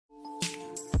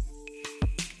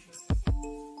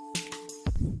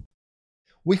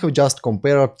We have just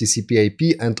compared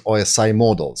TCP/IP and OSI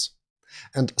models.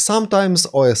 And sometimes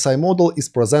OSI model is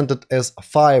presented as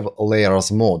 5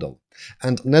 layers model,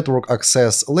 and network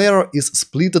access layer is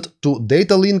split to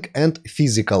data link and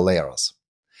physical layers.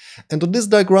 And to this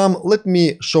diagram, let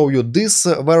me show you this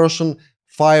version,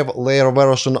 5-layer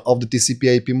version of the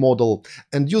TCP/IP model,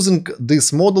 and using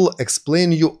this model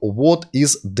explain you what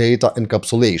is data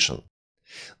encapsulation.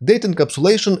 Data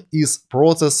encapsulation is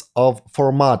process of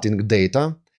formatting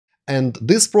data, and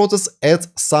this process adds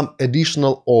some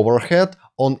additional overhead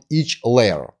on each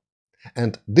layer.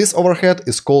 And this overhead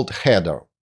is called header.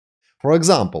 For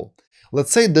example,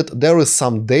 let's say that there is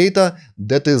some data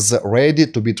that is ready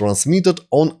to be transmitted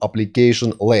on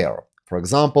application layer. For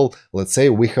example, let's say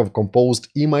we have composed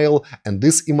email and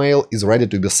this email is ready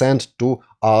to be sent to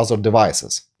other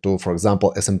devices, to, for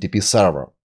example, SMTP server.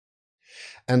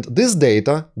 And this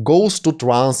data goes to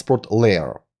transport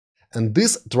layer. And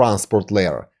this transport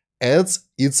layer adds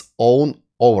its own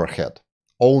overhead,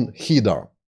 own header.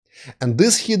 And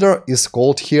this header is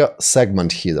called here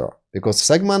segment header, because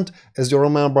segment, as you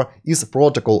remember, is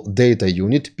protocol data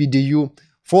unit PDU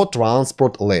for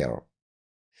transport layer.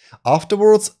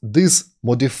 Afterwards, this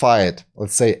modified,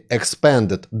 let's say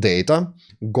expanded data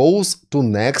goes to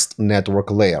next network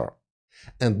layer.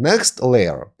 And next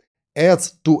layer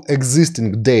adds to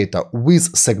existing data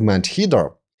with segment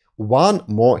header one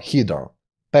more header,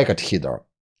 packet header.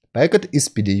 Packet is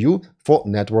PDU for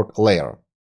network layer.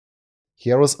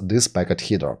 Here is this packet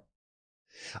header.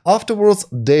 Afterwards,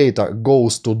 data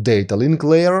goes to data link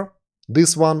layer,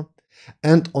 this one,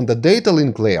 and on the data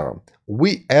link layer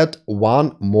we add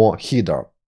one more header,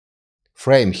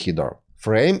 frame header.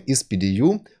 Frame is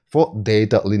PDU for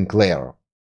data link layer.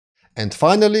 And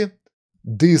finally,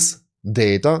 this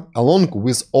data, along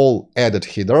with all added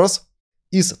headers,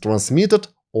 is transmitted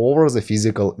over the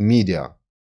physical media.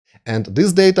 And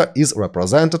this data is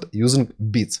represented using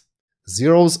bits,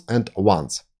 zeros and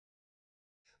ones.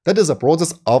 That is a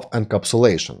process of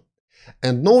encapsulation.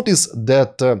 And notice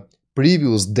that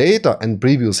previous data and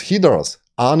previous headers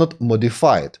are not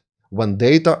modified when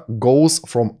data goes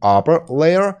from upper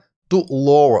layer to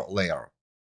lower layer.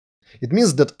 It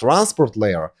means that transport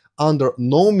layer under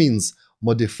no means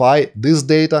modify this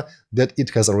data that it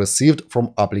has received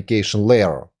from application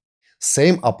layer.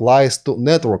 Same applies to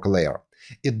network layer.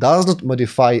 It does not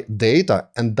modify data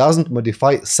and doesn't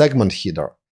modify segment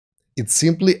header. It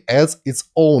simply adds its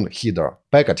own header,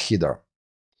 packet header.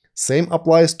 Same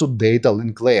applies to data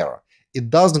link layer. It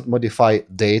doesn't modify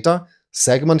data,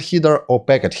 segment header or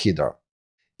packet header.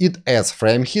 It adds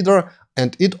frame header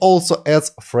and it also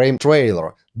adds frame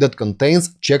trailer that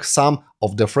contains checksum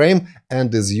of the frame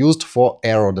and is used for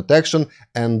error detection,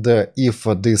 and if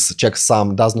this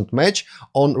checksum does not match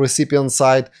on recipient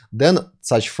side, then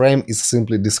such frame is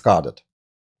simply discarded.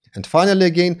 And finally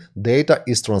again, data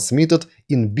is transmitted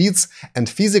in bits and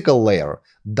physical layer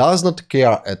does not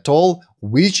care at all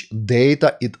which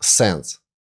data it sends.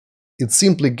 It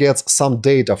simply gets some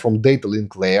data from data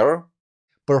link layer,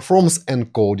 performs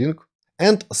encoding,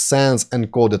 and sends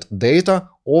encoded data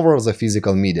over the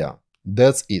physical media.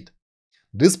 That's it.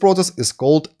 This process is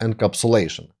called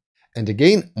encapsulation. And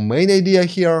again, main idea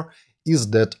here is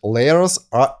that layers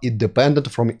are independent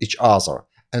from each other,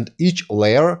 and each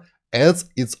layer adds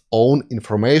its own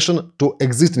information to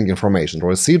existing information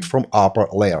received from upper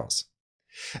layers.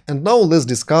 And now let's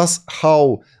discuss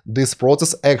how this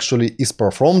process actually is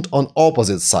performed on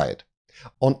opposite side.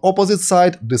 On opposite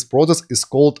side, this process is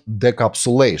called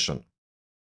decapsulation.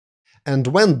 And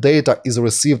when data is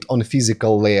received on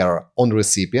physical layer on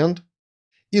recipient,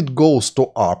 it goes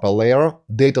to upper layer,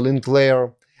 data link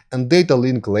layer, and data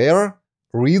link layer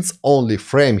reads only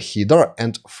frame header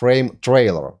and frame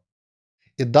trailer.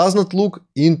 It does not look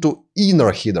into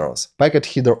inner headers, packet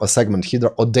header or segment header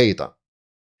or data.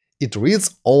 It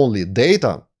reads only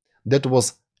data that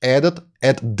was added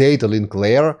at data link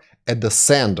layer at the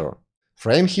sender,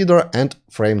 frame header and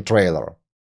frame trailer.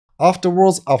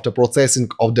 Afterwards, after processing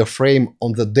of the frame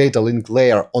on the data link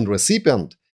layer on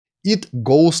recipient, it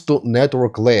goes to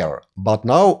network layer, but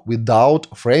now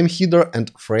without frame header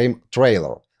and frame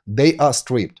trailer. They are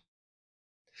stripped.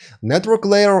 Network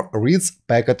layer reads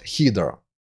packet header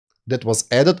that was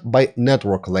added by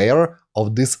network layer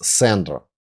of this sender.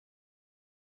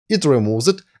 It removes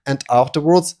it and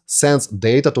afterwards sends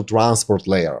data to transport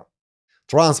layer.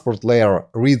 Transport layer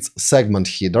reads segment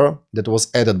header that was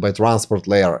added by transport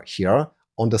layer here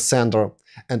on the sender,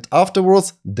 and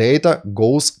afterwards data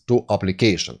goes to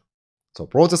application. So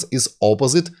process is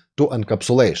opposite to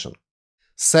encapsulation.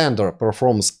 Sender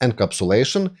performs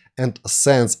encapsulation and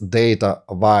sends data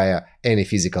via any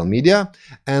physical media,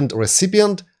 and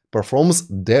recipient performs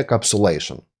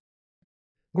decapsulation.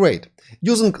 Great.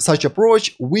 Using such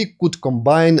approach, we could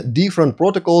combine different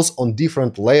protocols on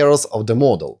different layers of the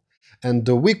model. And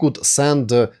we could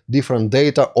send different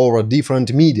data over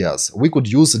different medias. We could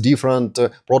use different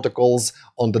protocols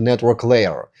on the network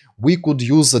layer. We could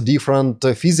use different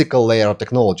physical layer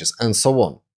technologies, and so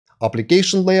on.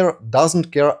 Application layer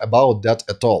doesn't care about that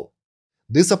at all.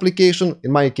 This application,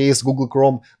 in my case Google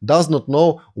Chrome, does not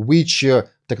know which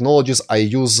technologies I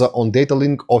use on data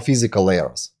link or physical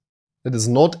layers. That is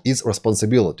not its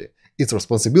responsibility. Its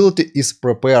responsibility is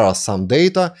prepare some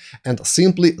data and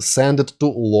simply send it to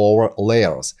lower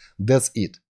layers. That's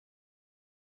it.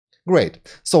 Great.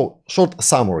 So, short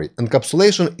summary.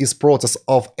 Encapsulation is process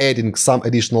of adding some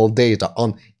additional data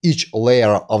on each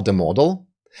layer of the model.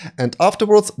 And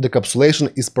afterwards,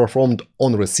 decapsulation is performed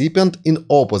on recipient in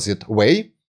opposite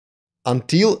way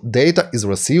until data is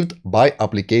received by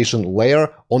application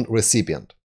layer on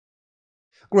recipient.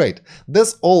 Great,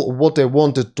 that's all what I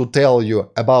wanted to tell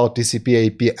you about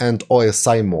TCP/IP and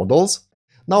OSI models.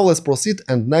 Now let's proceed,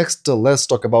 and next let's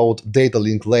talk about data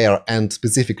link layer and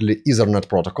specifically Ethernet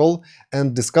protocol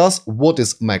and discuss what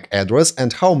is MAC address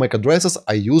and how MAC addresses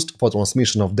are used for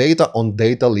transmission of data on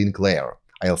data link layer.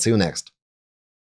 I'll see you next.